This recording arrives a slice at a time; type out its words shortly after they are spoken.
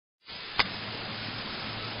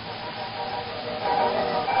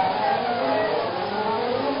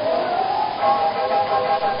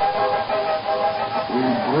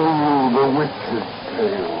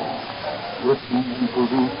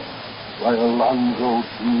Alonzo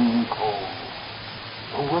Deen Cole.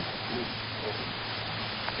 The Witch of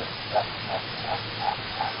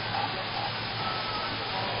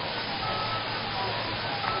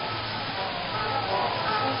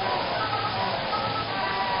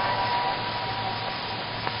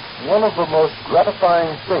One of the most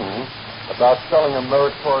gratifying things about selling a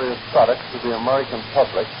meritorious product to the American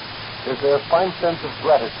public is their fine sense of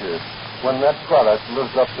gratitude when that product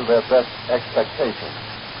lives up to their best expectations.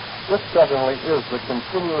 This certainly is the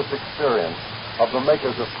continuous experience of the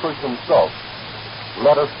makers of Crucian salt.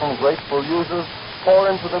 Letters from grateful users pour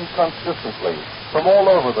into them consistently from all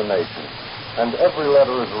over the nation, and every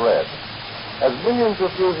letter is read. As millions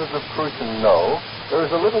of users of Crucian know, there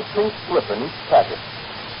is a little pink slip in each packet.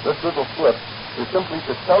 This little slip is simply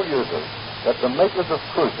to tell users that the makers of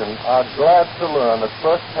Crucian are glad to learn at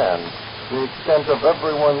first hand the extent of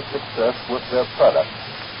everyone's success with their product.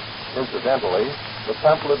 Incidentally, the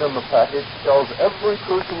pamphlet in the package tells every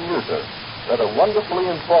Crucian user that a wonderfully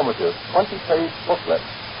informative 20-page booklet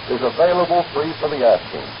is available free for the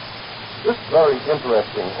asking. This very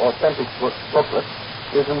interesting, authentic booklet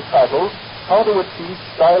is entitled How to Achieve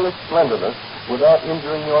Stylish Slenderness Without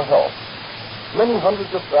Injuring Your Health. Many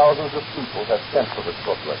hundreds of thousands of people have sent for this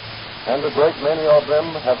booklet, and a great many of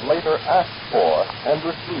them have later asked for and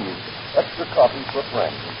received extra copies for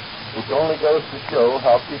friends, which only goes to show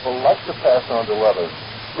how people like to pass on to others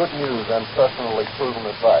good news and personally proven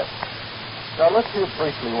advice. Now let's hear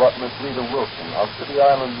briefly what Miss Rita Wilson of City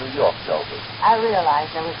Island, New York, tells us. I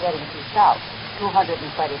realized I was getting too stout, 220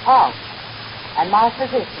 pounds, and my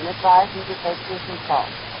physician advised me to take Crucian salt.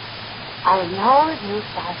 I have now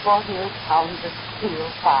reduced by 48 pounds of steel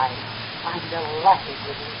fine. I'm delighted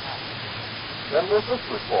with the result. Then there's this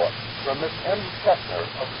report from Miss M. Kettner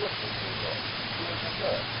of Clifton, New York. She was a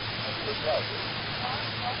nurse, and she was writing.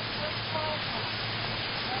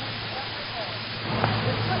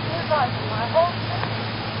 It's good advice for my whole family.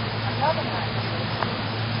 Another man she was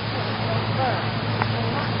so firm. I'm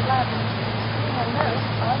not glad that being a nurse,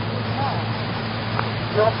 I should know.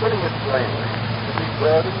 You're putting it plainly. To be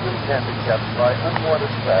burdened and handicapped by unwanted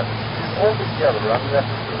fat is altogether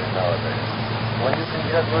unnecessary nowadays, when you can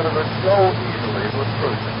get rid of it so easily with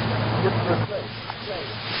Crucian. It's the safe,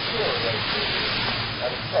 sure way to at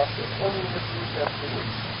a cost of only a few cents a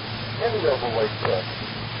week. Any overweight person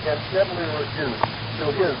can steadily reduce to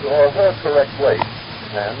his or her correct weight,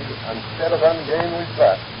 and instead of ungainly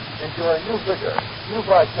fat, enjoy new vigor, new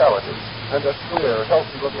vitality, and a clear,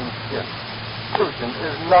 healthy-looking skin. Crucian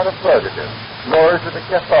is not a purgative, nor is it a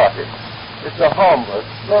cathartic. It's a harmless,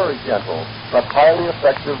 very gentle, but highly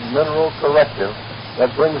effective mineral corrective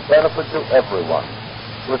that brings benefit to everyone.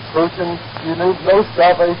 With Crucian, you need no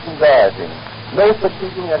starvation dieting, no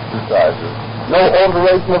fatiguing exercises, no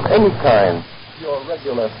alteration of any kind to your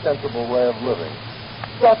regular, sensible way of living.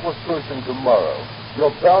 Start with Crucian tomorrow.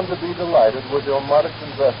 You're bound to be delighted with your modest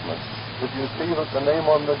investment if you see that the name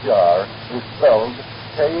on the jar is spelled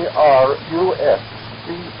K-R-U-S-C-H-E-N.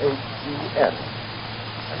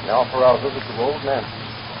 And now for our visit to Old Nancy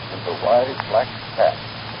and the wise black cat.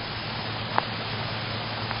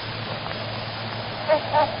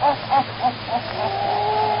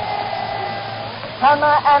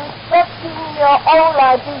 Hannah, I'm 13-year-old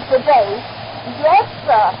I be today. Yes,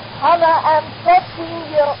 sir. Hannah, I'm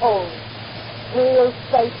 13-year-old. Hail,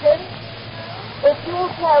 Satan. If you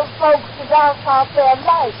tell folks to dance out their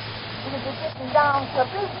life, you'll be getting down to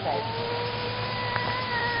business.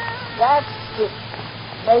 That's it.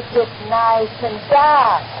 Make it nice and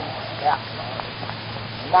dark. Yeah.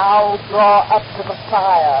 Now draw up to the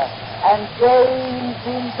fire and gaze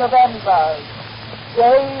into embers.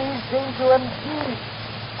 Gaze into them deep,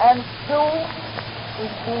 and soon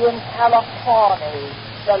we'll be in California,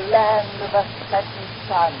 the land of the setting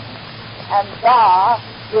sun. And there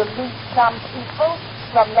you'll meet some people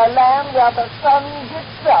from the land where the sun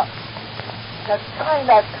gets up. The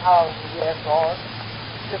Chinatown, dear boy,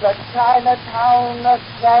 to the Chinatown of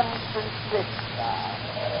San Francisco.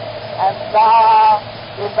 And there,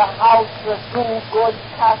 in the house of two good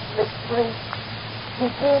Catholic priests,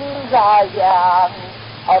 begins our yarn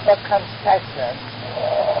of the confession.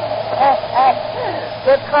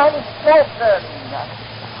 The confession.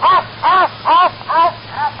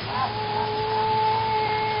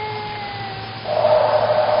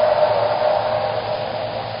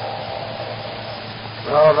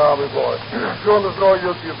 Now, my boy. Sure, there's no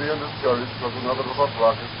use you being discouraged because another of our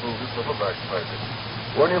rockets moved us to the backsliding.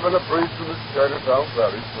 When you've been a priest in this Chinatown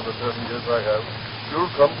parish for the 7 years I have,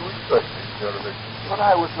 you'll come to expect me, Jeremy. But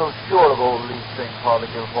I was so sure of old Lee St. Father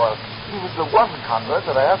Guilfoyle. He was the one convert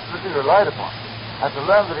that I absolutely relied upon. And to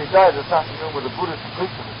learn that he died this afternoon with a Buddhist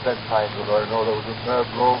priest at his bedside. But I know that was a bad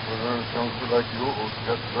blow for an earnest youngster like you who's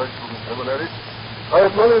just right from the seminary. I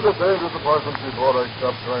had many the same disappointments before I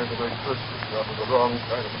stopped trying to make Christians out of the wrong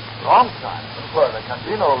kind. Wrong kind? Well, there can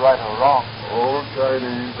be no right or wrong. Old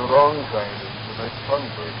Chinese, the wrong kind is to make fun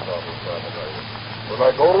first out of paradise. But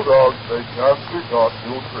like old dogs, they can't be taught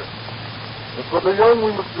new tricks. It's for the young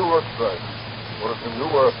we must do what's right. For it's a new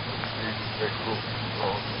earth that needs to take root and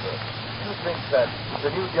grow to death. You think that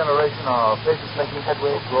the new generation are places making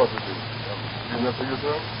headway? Of course it is. Seen that for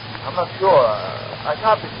yourself? I'm not sure. I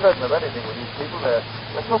can't be certain of anything with these people. They're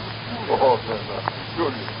so peculiar. Oh, they're not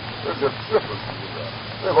peculiar. They're just different from you.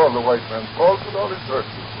 They've all the white man's faults and all his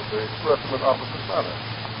virtues, but they express them in opposite manner.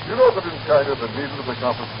 You know that in China the needle of the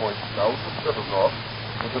compass points south instead of north,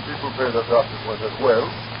 that the people pay their doctors when they're well,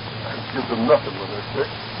 and give them nothing when they're sick.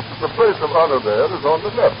 The place of honor there is on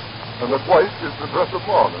the left, and the white is the dress of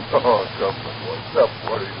mourning. Oh, come, boy, stop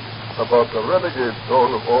worrying about the renegade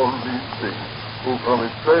soul of all these things, who from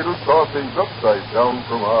his cradle saw things upside down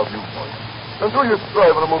from our viewpoint. And do you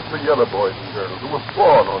strive amongst the yellow boys and girls who were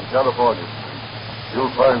born on California Street,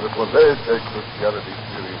 you'll find that when they take Christianity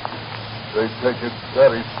seriously, they take it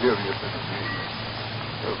very serious indeed.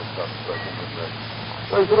 There's a suspect in the neck.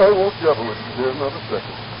 I said I won't jabber with you here another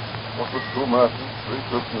second. What with 2 masses, 3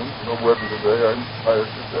 christenings, no wedding today, I'm tired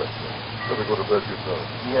to death. Better go to bed yourself.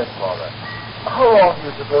 Yes, Father. How long do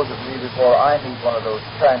you suppose it will be before I meet one of those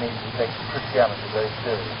Chinese who take Christianity very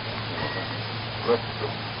seriously? Bless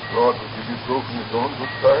them. God will give you proof in his own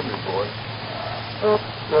good time, my boy.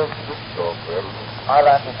 Just talk there. I'll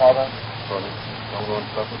answer, Father. Funny. Down on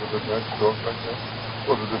top of the midnight talk like that.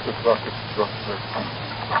 What is it the clock has struck there?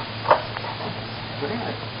 Good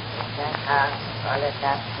evening. All is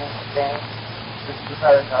up today. This is the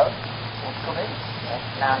parish house. Come in. Yes,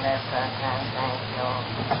 now there's thank you.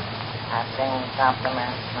 I bring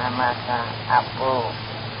compliments my mother, Abu.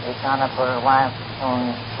 His honorable wife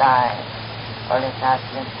soon died. All is up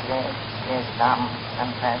today. Please come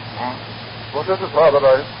confess thanks. What is it, Father?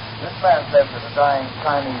 This man says that a dying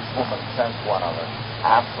Chinese woman sent one of us.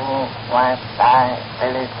 Abu, wife died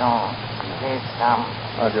very soon. Please come.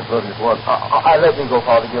 I just heard it once. Let me go,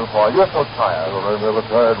 Father Guilfoyle. You're so tired. Well, I'm never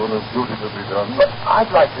tired when there's duty to be done. But I'd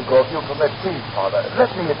like to go if you'll permit. Please, Father. Let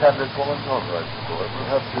me attend this woman. All right, boy.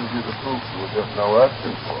 Perhaps you'll give the proof you were just now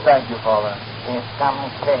asking for. Thank you, Father. Please come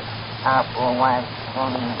quick. Abu, wife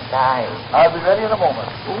soon died. I'll be ready in a moment.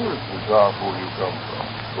 Who is this Abu you come from?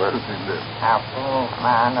 Where does he live? Abu,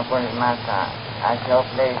 my honorable mother. At your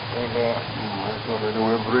place he lives. I thought I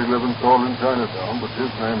knew every living soul in Chinatown, but his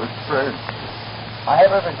name is strange. I have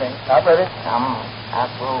everything. I'm ready. Come,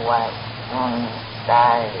 Abu, wife soon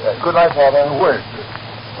died. Good night, Father. Wait.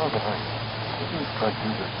 Father, doesn't it strike you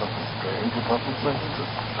there's something strange about this messenger?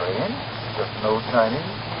 Strange? Just no Chinese?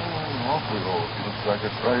 Awfully old. He looks like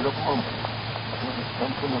a dried-up mummy. There's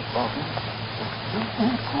something about him that fills me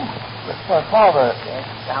good. That's my father. Yes,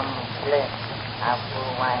 come quick. Abu,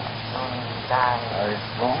 wife soon died. I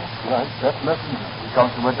don't like that messenger. He comes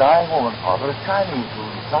from a dying woman, Father, a Chinese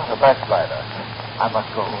who's not a backslider. I must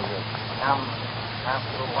go. Come,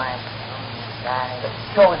 Abu, wife soon died.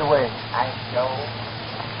 Show me the way. I show.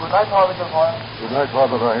 Good night, Father Guilfoyle. Good night,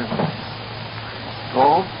 Father Ryan.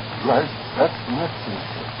 Don't like that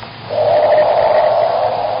messenger.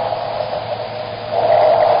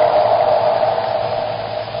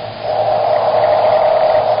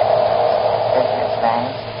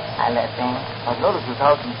 I've noticed this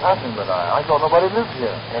house in passing, but I thought nobody lived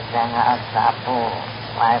here. It's a house, Abu,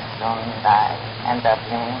 wife soon died. And the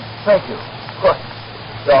thing? Thank you. What?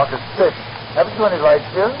 Dark as pitch. Haven't you any lights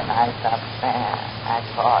here? Night up there. I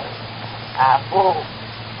call. Abu.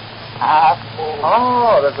 Abu.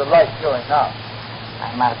 Oh, there's a light showing now.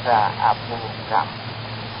 My mother, Abu, come.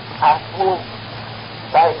 Abu.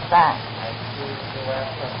 Right back. I see you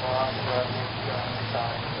welcome on your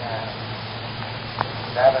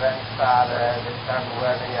Reverend Father, this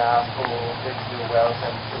unworthy Abu bids you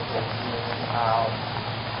welcome to his new house.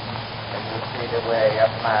 And you see the way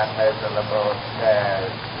up my miserable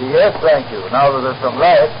stairs. Yes, thank you. Now that there's some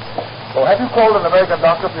light. Oh, have you called an American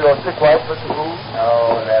doctor for your sick wife, Mr. Gould?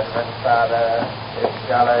 No, Reverend Father. This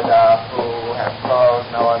colored Abu has called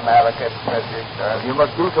no American physician. You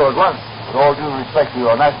must do so at once. With all due respect to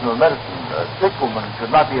your national medicine, a sick woman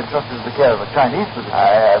should not be entrusted to the care of a Chinese physician.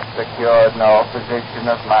 I have secured no physician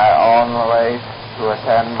of my own race to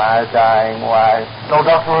attend my dying wife. No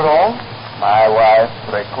doctor at all? My wife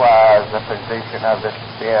requires a physician of the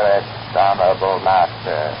spirit, honorable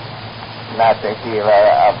master, not the healer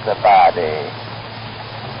of the body.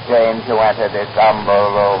 Deign to enter this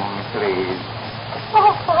humble room, please.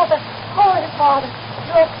 Oh, Father, Holy Father,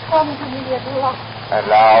 you have come to me at last.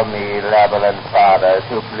 Allow me, Reverend Father,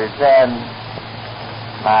 to present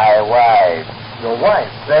my wife. Your wife,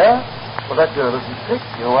 there? Well, that girl isn't sick.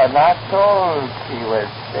 You were not told she was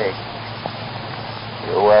sick.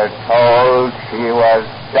 You were told she was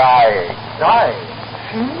dying. Dying?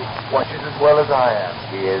 She? Why, she's as well as I am.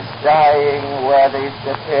 She is dying, worthy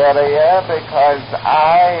superior, because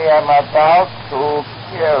I am about to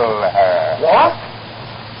kill her. What?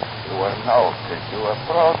 You will note as you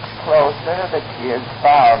approach closer that she is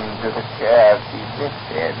bound to the chair she sits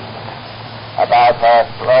in. About her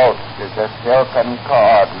throat is a silken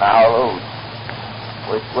cord now loose,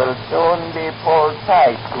 which will soon be pulled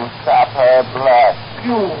tight to stop her blood.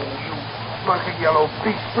 You smirking yellow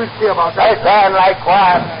beast. We'll see about that. I burn like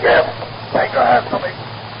one. Yes. Make her have something.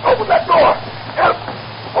 Open that door. Help.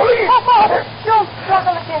 Police. Oh, Father, don't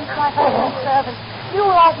struggle against my husband's servant. You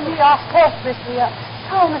like me are helpless here.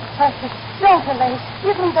 Thomas Precious, don't delay.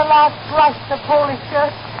 Give me the last rites of Holy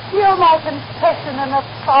Church. Hear my confession and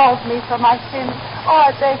absolve me from my sins. Oh,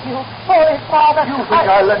 I beg you, Holy Father. You think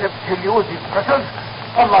I'll let him kill you as he presses?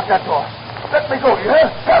 Unlock that door. Let me go, you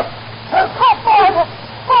hear? Help! Help! Oh, Father!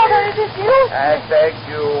 Father, it is you. I beg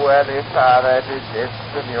you, worthy Father, desist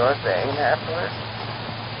from your vain effort.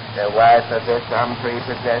 The wife of this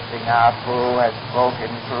unprepossessing Apu has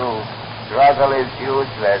spoken true. Struggle is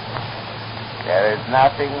useless. There is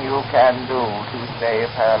nothing you can do to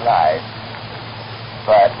save her life.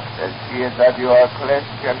 But as she is of your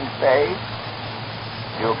Christian faith,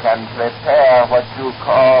 you can prepare what you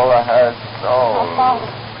call her soul. Oh, Father,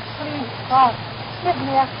 please, God, give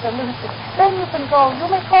me absolution. Then you can go. You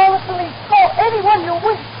may call the police. Call anyone you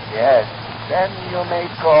wish. Yes, then you may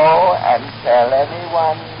go and tell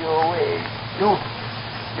anyone you wish.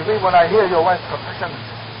 You mean when I hear your wife's confession,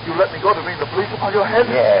 you let me go to bring the police upon your head?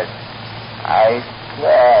 Yes, I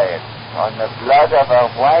swear it on the blood of a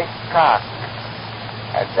white cock.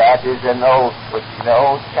 And that is an oath which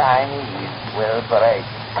no Chinese will break.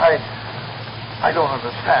 I don't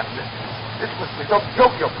understand. This must be some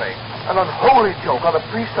joke you're playing. An unholy joke on a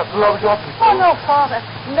priest that loves your people. Oh, no, Father.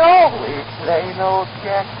 No. We play no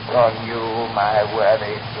checks on you, my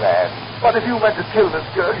worthy friend. But if you meant to kill this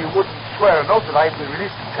girl, you wouldn't swear an oath that I'd be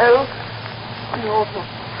released to tell. We also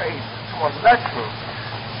prayed to unnatural.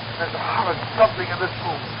 There's a horrid something in this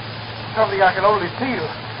room. Something I can only feel.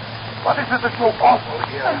 What is it that's so awful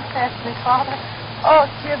here? Confess me, Father. Oh,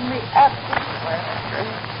 give me absolution.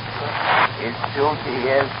 His duty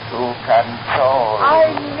is to console. I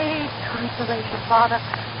need consolation, Father.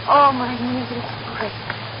 Oh, my need is great.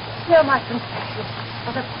 Hear my confession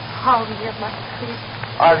for the pounding of my faith.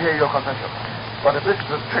 I'll hear your confession. But if this is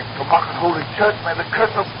a trick to mock an holy church, may the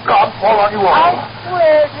curse of God fall on you all. I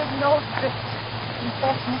swear it is no trick.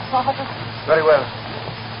 Confess me, Father. Very well.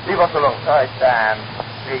 Leave us alone. I stand.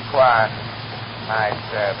 Speak one. My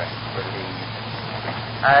servant believes.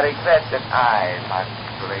 I regret that I must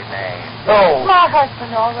remain. No. My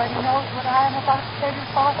husband already knows what I am about to tell you,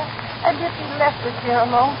 Father. And if he left us here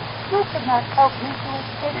alone, you could not help me to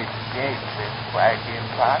escape. Escape is quite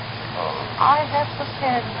impossible. I have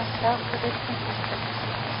prepared myself for this position.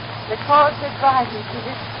 The cords that drive me to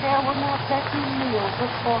this chair will not let me kneel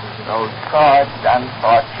before you. Those cords,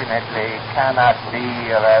 unfortunately, cannot be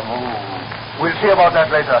removed. We'll see about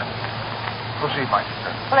that later. Proceed, my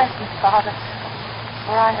sister. Bless me, Father,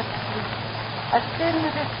 for I have sinned. A sin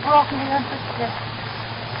that has brought me unto death.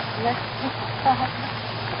 Let me, Father.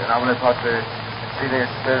 In nomine Patri, Filii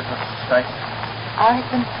et Spiritus Sancti. I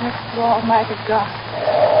confess to Almighty God,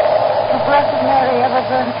 to Blessed Mary, ever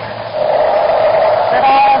Virgin, that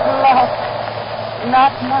I have loved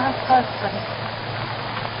not my husband,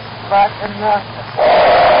 but another.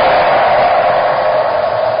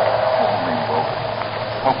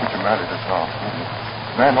 How could you marry this old fool?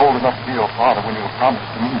 Man old enough to be your father when you were promised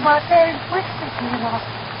to me. My parents wished me to,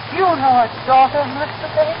 you know a daughter must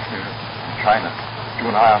obey. In China.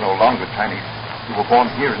 You and I are no longer Chinese. You were born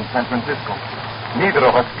here in San Francisco. Neither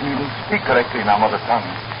of us can even speak correctly in our mother tongue.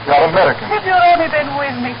 We are Americans. If you'd only been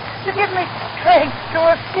with me, to give me strength to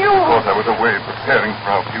refuse. Because I was away preparing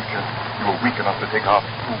for our future. You were weak enough to take our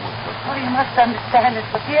school with us. Oh, you must understand and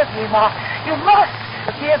forgive me, Ma. You must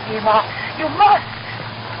forgive me, Ma. You must.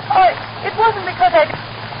 Oh, it wasn't because I...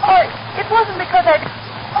 Oh, it wasn't because I...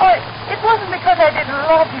 Oh, it wasn't because I didn't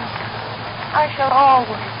love you. I shall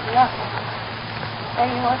always love you. Do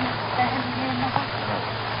you understand me, Ma?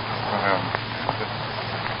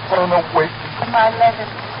 What an awakening. My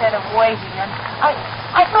letters instead of waiting, and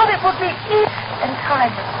I thought it would be easy and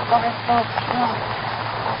kind of what I felt strong.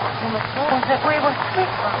 You must know that we were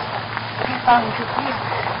sweethearts. We found you here.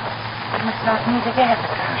 You must not meet again.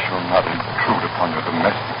 I shall not intrude upon your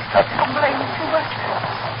domestic happiness. Don't blame me too much.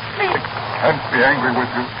 Please. I can't be angry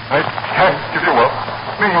with you. I can't give you up.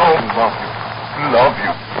 Mingo, I love you. Love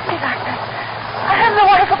you. Please, I am the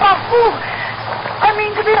wife of our fool. I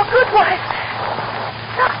mean to be a good wife.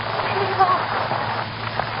 Not Mingo.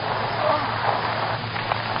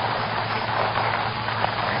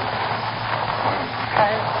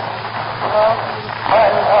 I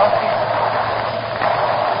love you.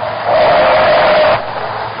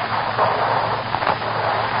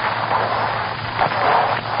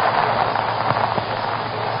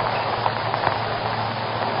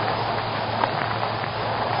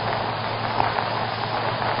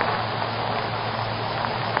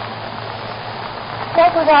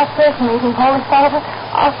 That was our first meeting, Holy Father,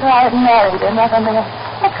 after I had married another man.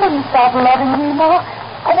 I couldn't stop loving him anymore.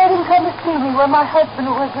 I let him come to see me when my husband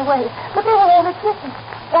was away. But they were only kisses.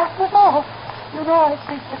 That was all. You know I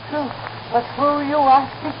speak the truth. But through you, I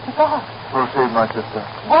speak to God. Proceed, my sister.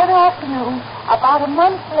 One afternoon, about a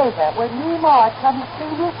month later, when Nemo had come to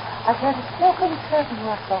see me, I heard a silken curtain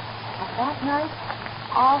rustle. And that night,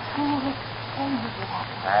 our fool exchanged with us.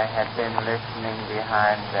 I had been listening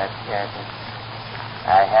behind that curtain.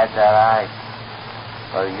 I had the right,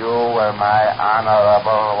 for you were my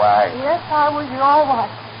honorable wife. Yes, I was your wife,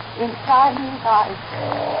 inside his eyes.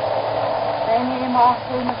 Then Nemo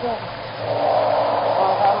came again.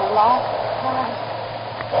 For the last time.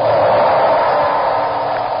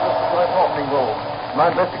 This is what I thought, Mingo. When I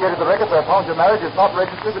investigated the records, I found your marriage is not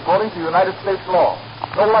registered according to United States law.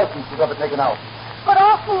 No license was ever taken out. But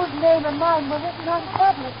our fool's name and mine were written on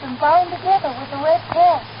tablets and bound together with the red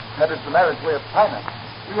cord. That is the marriage way of China.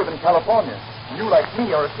 You live in California. You, like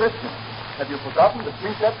me, are a Christian. Have you forgotten the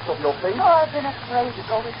precepts of your faith? Oh, I've been afraid to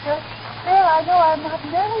go to church. There, I know I'm not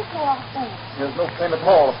married to our fool. There's no claim at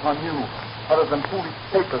all upon you, other than foolish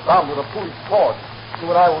papers bound with a foolish cord.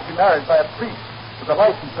 You and I will be married by a priest with a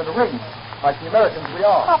license and a ring, like the Americans we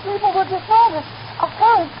are. Our people will disown us. Our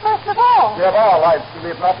parents, first of all. We have our lives to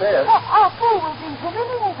live, not theirs. Our fool will be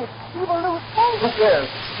humiliated. He will lose faith. Who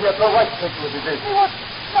cares? He has no right to take you as he did. He will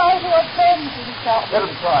try to avenge himself. Let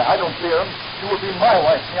him try. I don't fear him. You will be my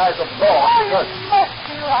wife in the eyes of law. Oh, you must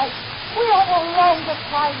be right. We are no longer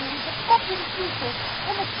fighting, except in secret,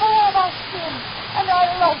 in the soul of our sin. And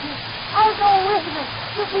I love you. I'll go with you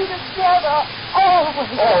to be together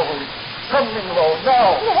always. Always. Come, Mingo,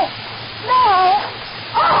 now. Yes, now.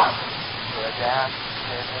 Ah! Good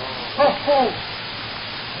afternoon. Oh.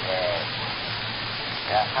 Yes.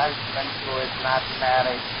 The husband who is not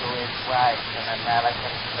married to his wife in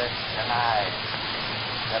American Christian eyes.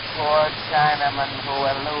 The poor Chinaman who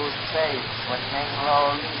will lose faith when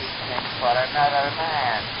Minglo leaves him for another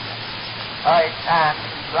man. I can't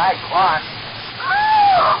like one.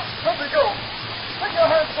 Let me go. Take your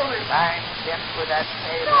hands from me. Bind him to that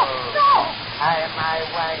table. No. Tie my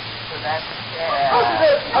wife to that chair.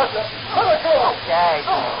 Let her go. Gag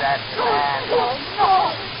that man.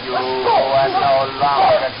 No. You who are no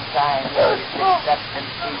longer Chinese, except in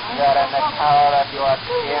feature and the color of your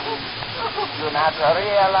skin, do not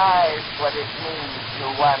realize what it means to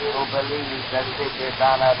one who believes that this is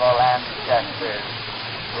honorable ancestors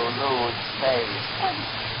who lose faith.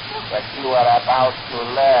 But you are about to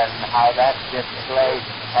learn how that disgrace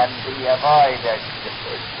can be avoided.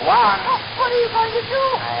 One. What are you going to do?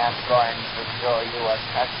 I am going to show you a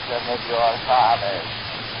custom of your fathers.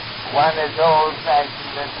 One is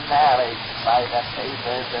old-fashioned as marriage by the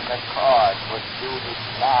papers and the cord with duty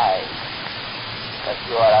tied. But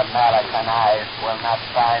your American eyes will not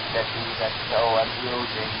find it either so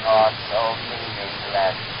amusing or so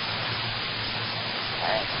meaningless.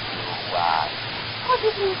 Thank you, Juan. What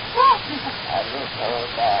did you say? A little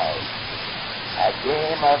bag. A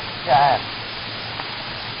game of chance.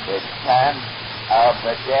 The chance of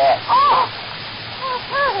the dead. Oh! I've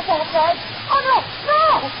heard of that, Dad. Oh,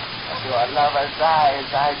 no! Of your lover's eyes,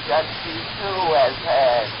 I just see through as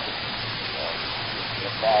head. The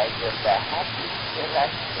bag of the happy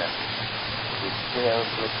selection is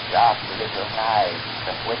filled with sharp little knives,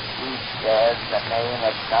 of which each bears the name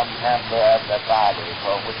of some member of the body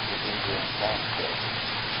for which it is intended.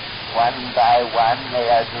 One by one, they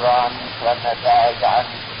are drawn from the bag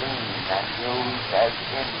unseen and used as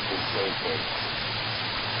indicated.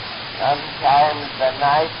 Sometimes the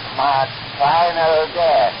night marks final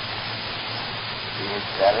death is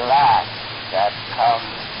the last that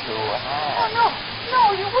comes to hand. Oh,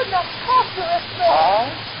 no, you would not torture us, no.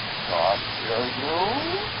 What? Torture you?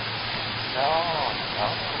 No,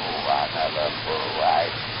 honorable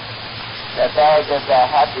wife. The bag of the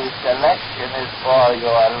happy selection is for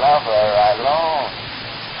your lover alone.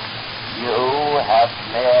 You have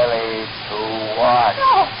merely to watch.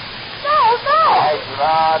 No! I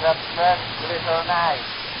draw the first little knife.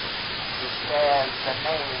 It bears the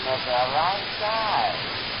name of the right eye.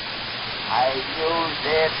 I use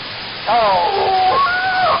it so.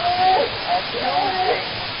 Amusing,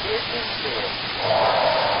 isn't it?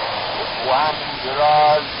 If one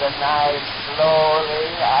draws the knife slowly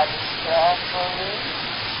and carefully,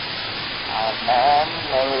 a man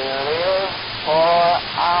may live for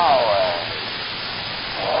hours.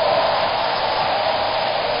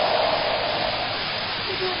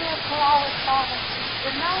 You do this for hours, Father.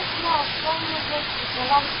 The nice mouth slowly adjusted to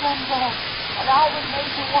light one door, and I was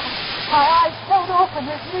made to watch. My eyes showed open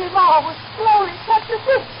as Nehemiah was slowly cut to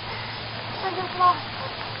bits. And at last,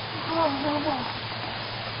 he grew no more.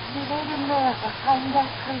 And he laid him there behind that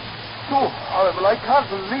tree. So horrible. I can't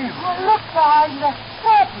believe. Well, look behind the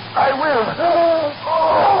curtain. I will.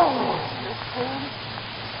 You see?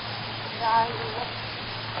 And I will.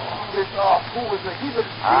 This Apu is a heathen.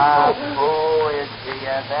 Apu is the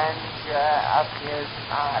avenger of his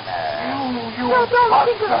honor. You No, don't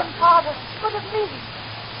think of bastard. him, Father, but of me.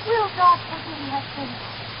 Will God forgive me that sin?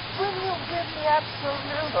 Will you give me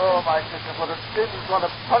absolute? Oh, my sister, what a sin, what a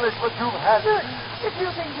punishment you've had. If you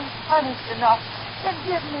think he's punished enough, then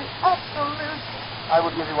give me absolute. I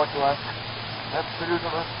will give you what you ask. Absolute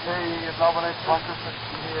of us, say, in nominate consciousness,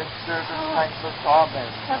 and serve and thankless. Amen.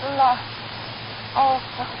 At last. Oh,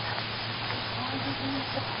 Father. Why did you use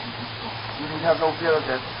the kindness for? You need have no fear of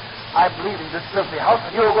this. I'm leaving this filthy house,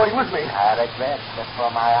 and you're going with me. I regret that for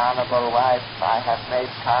my honorable wife I have made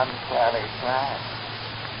contrary plans.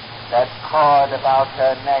 That cord about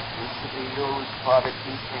her neck is to be used for the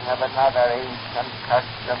teaching of another ancient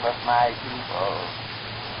custom of my people.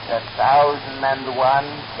 The 1,001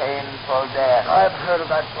 painful death. I've heard of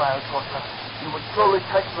that trial, Torture. You would slowly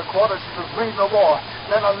take the quarter she would breathe no more,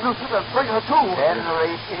 then unloose it and bring her to. Then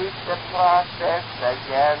repeat the process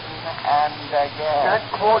again and again. That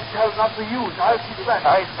cord shall not be used. I'll see to that.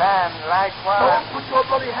 I stand like one. Don't put your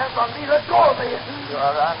bloody hands on me. Let go of me.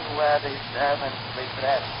 Your unworthy servant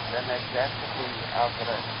regrets the necessity of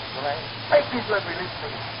restraint. Make these men release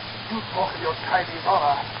me. You talk of your Chinese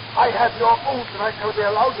honor. I have your oath that I shall be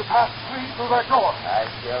allowed to pass free through that door. I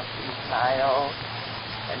shall keep my oath,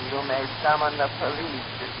 and you may summon the police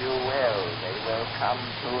if you will. They will come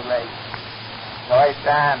too late. So I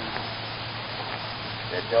stand.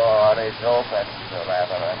 The door is open,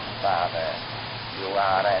 Reverend Father. You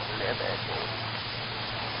are at liberty.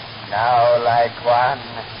 Now, like one,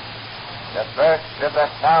 the first of the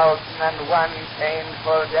 1,001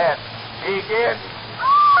 painful deaths begins.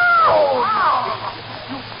 Oh,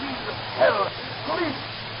 you fiends of hell! Police!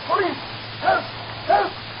 Police! Help!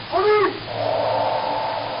 Help! Police!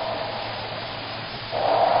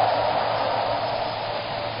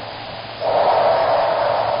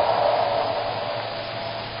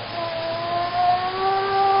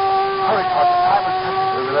 Hurry, Carter. Time is precious.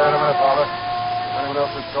 We'll be there in a minute, Father. If anyone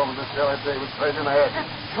else had come in this cell, I'd say he was crazy in the head.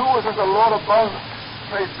 It's true as there's a Lord above.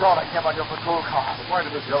 Praise God, I came on your patrol car. Why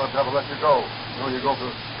did this yellow devil let you go? You know you go to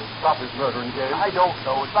stop his murdering game. I don't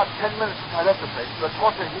know. It's about 10 minutes since I left the place. The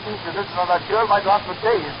torture he needs to listen on that girl might last for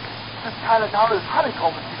days. This Chinatown is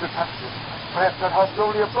honeycomb with secret passages. Perhaps that house is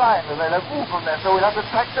only a blind, and they'll have moved from there, so we'll have to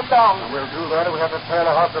track them down. And we'll do that if we have to tear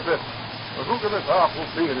the house to bits. But who can this Apu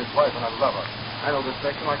be and his wife and a lover? I know this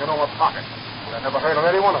section like I know my pocket. But I never heard of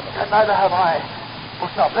any one of them. And neither have I.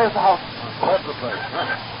 Well, stop. There's the house. That's the place.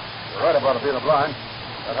 Huh? You're right about it being a blind.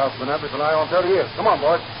 That house has been empty for nigh on 30 years. Come on,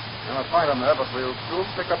 boys. You're not find them there, but we'll soon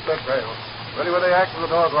pick up their trail. Ready with the axe and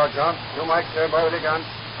the door's locked, John. You, Mike, stand by with your gun.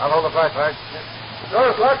 I'll hold the flashlight. The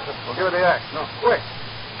door's locked. We'll give it the axe. No, quick.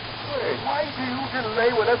 Wait, why do you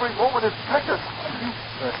delay when every moment is precious? Are you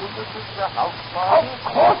certain this is the house, Bob? Of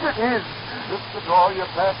course it is. This the door you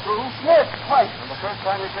passed through? Yes, twice. And the first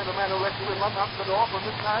time you said the man who let you in unlocked the door from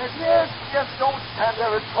this side? Yes, just don't stand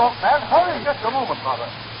there and talk, man. Hurry. Just a moment, Father.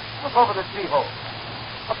 Look over the keyhole.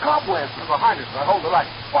 A cobweb. And behind it, I hold the light.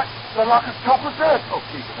 What? The lock is chopped with dirt. Oh,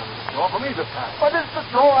 keep it under the door for me this time. But it's the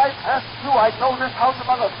door I passed through. I know this house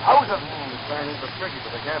among 1,000. This thing is tricky,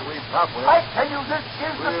 but they can't leave cobwebs. I tell you, this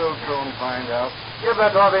is the... We'll soon find out. Give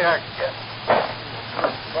that door the axe. Yes.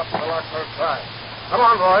 Bust the lock first time. Come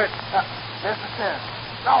on, boys. There's the stairs.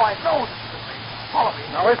 Now I know this is the place. Follow me.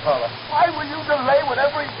 Now, wait, Father. Why will you delay when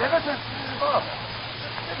every minute is... Father,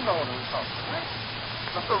 didn't know what it was house, right?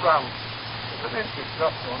 Look around. There's an empty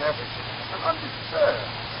dust on everything. And undisturbed.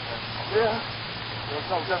 Yeah, there's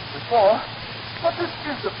no dust before. But this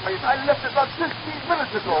is the place. I left it about 15 minutes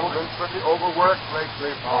ago. You've been pretty overworked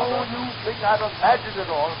lately, Father. Oh, you think I've imagined it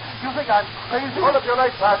all. You think I'm crazy? Hold up your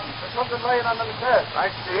light, Sergeant. There's something laying under the stairs. I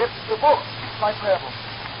see it. It's a book. my prayer book.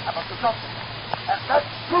 I must have dropped it. And that's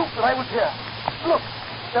proof that I was here. Look,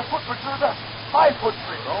 their footprints are the my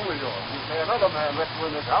footprints. Only yours. You say another man left you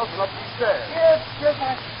in this house and up these stairs. Yes,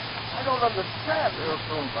 I don't understand. We'll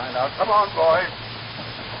soon find out. Come on, boys.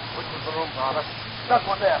 Which was the room, Father? That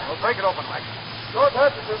one there. Well, break it open, Mike. Go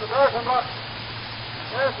ahead. This is the dark and locked.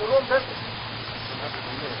 Yes, the room's empty.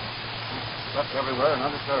 Left everywhere and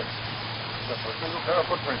undisturbed. Except for a single pair of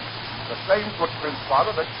footprints. The same footprints,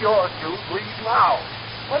 Father, that your shoes lead now.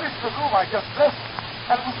 Well, it's the room I just left,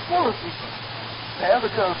 and it was full of people. There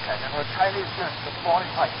the girl sat in her Chinese dress with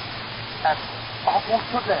morning light. And off who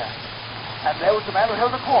stood there. And there was the man who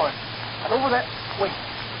held the cord. And over there,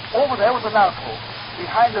 over there was an alcove.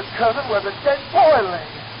 Behind the curtain where the dead boy lay.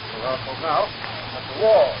 The alcove now. That's the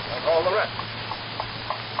wall, like all the rest.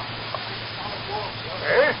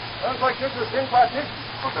 Hey, sounds like this is in passage.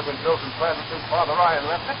 Must have been built and planted since Father Ryan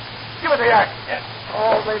left it. Give it the axe. Yes.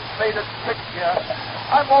 Oh, they've played a trick here.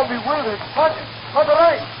 I'm all bewildered. Sergeant, Father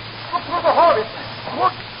Ryan, look through the hole.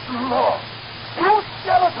 Good Lord. Two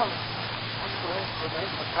skeletons. One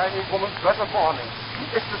remains the tiny woman's dress of mourning.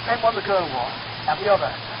 It's the same one the girl wore. And the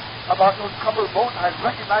other. About those troubled bones, I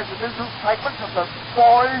recognize the little fragments of the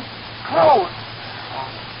boy's clothes.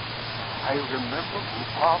 I remember who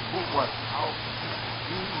Papa was. How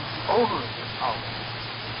he was the owner of this house.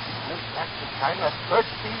 He went back to China 30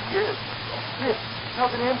 years ago. Yes, now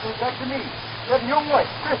the name comes back to me. That young wife,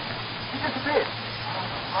 Chris. He disappeared.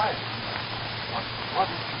 Right. What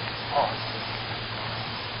is he called?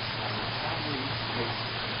 And the Chinese take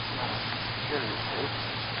seriously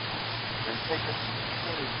and take it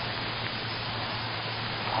seriously.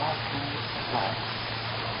 Arthur Black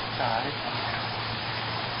died.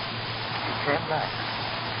 He came back.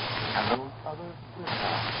 And those others did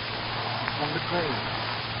not. From the grave.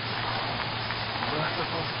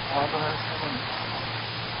 Merciful Father in heaven.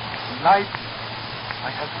 Tonight I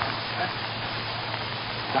have confessed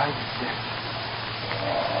thy death.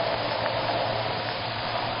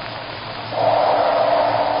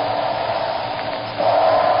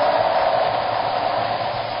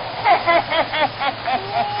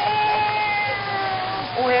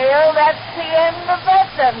 Well, that's the end of that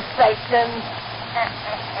sensation.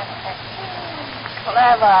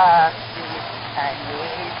 Clever, these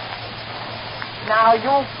Chinese. Now,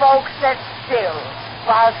 you folks sit still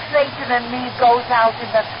while Satan and me goes out in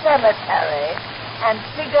the cemetery and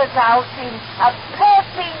figures out in a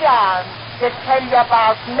perfect yarn to tell you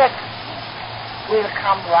about next. We'll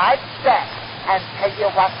come right back and tell you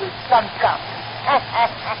what we've done up.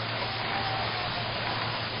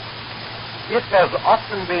 It has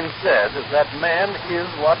often been said that man is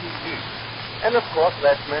what he eats. And of course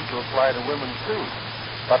that's meant to apply to women too.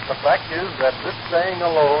 But the fact is that this saying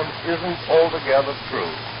alone isn't altogether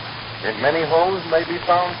true. In many homes may be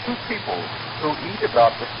found two people who eat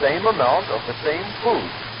about the same amount of the same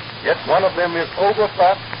food. Yet one of them is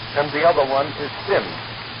overfat and the other one is thin.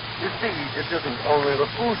 You see, it isn't only the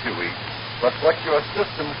food you eat, but what your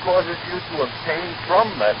system causes you to obtain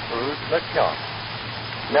from that food that counts.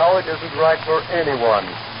 Now, it isn't right for anyone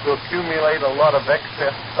to accumulate a lot of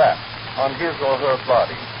excess fat on his or her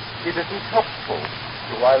body. It isn't helpful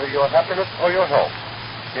to either your happiness or your health.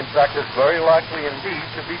 In fact, it's very likely indeed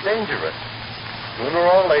to be dangerous. Sooner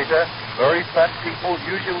or later, very fat people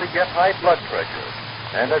usually get high blood pressure,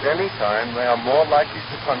 and at any time they are more likely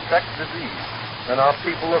to contract disease than are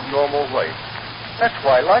people of normal weight. That's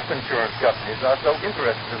why life insurance companies are so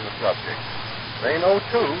interested in the subject. They know,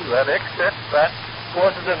 too, that excess fat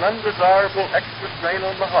causes an undesirable extra strain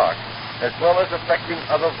on the heart, as well as affecting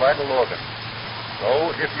other vital organs.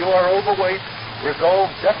 So, if you are overweight, resolve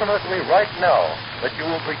definitely right now that you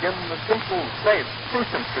will begin the simple, safe,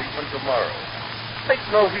 Prussian treatment tomorrow. Take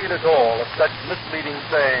no heed at all of such misleading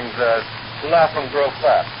sayings as, laugh and grow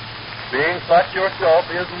fat. Being fat yourself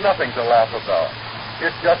is nothing to laugh about.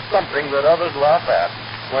 It's just something that others laugh at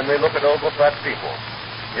when they look at overfat people.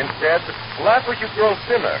 Instead, laugh as you grow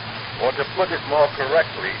thinner, or to put it more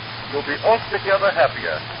correctly, you'll be altogether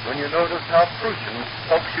happier when you notice how Prussian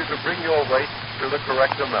helps you to bring your weight to the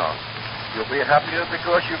correct amount. You'll be happier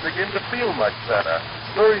because you begin to feel much better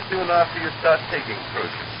very soon after you start taking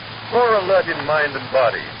Prussian. More alert in mind and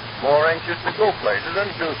body, more anxious to go places and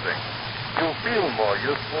do things. You'll feel more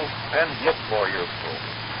useful and look more useful.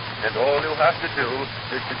 And all you have to do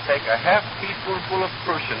is to take a half teaspoonful of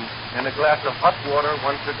Prussian in a glass of hot water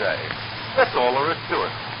once a day. That's all there is to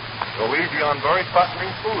it. Go easy on very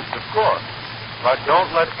fattening foods, of course. But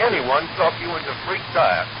don't let anyone talk you into freak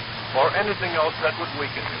diet or anything else that would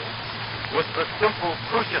weaken you. With the simple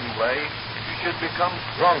Prussian way, you should become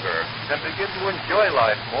stronger and begin to enjoy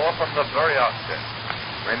life more from the very outset.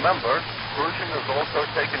 Remember, Crucian is also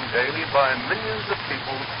taken daily by millions of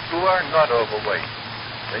people who are not overweight.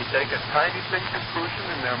 They take a tiny pinch of Crucian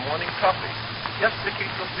in their morning coffee, just to keep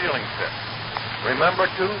them feeling fit. Remember,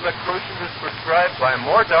 too, that Crucian is prescribed by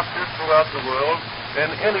more doctors throughout the world than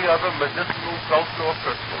any other medicinal salt or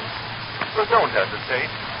crystal. So don't hesitate.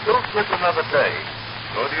 Don't quit another day.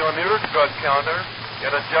 Go to your nearest drug counter,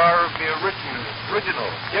 get a jar of the original,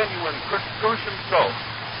 genuine Crucian salt,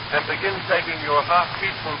 and begin taking your half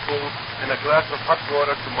teaspoonful in a glass of hot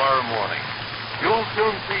water tomorrow morning. You'll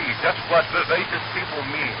soon see just what vivacious people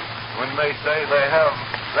mean when they say they have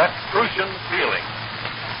that Crucian feeling.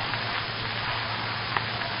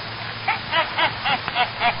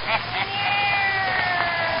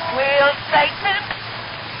 Well, Satan,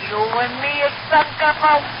 you and me have sunk up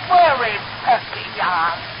a very pussy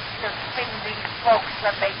yarn to spin these folks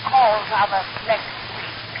that they calls on us next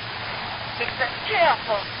week. It's a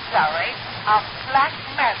cheerful story of black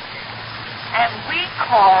magic, and we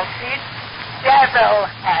call it Devil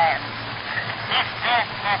Hand.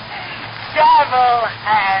 Devil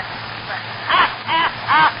Hand.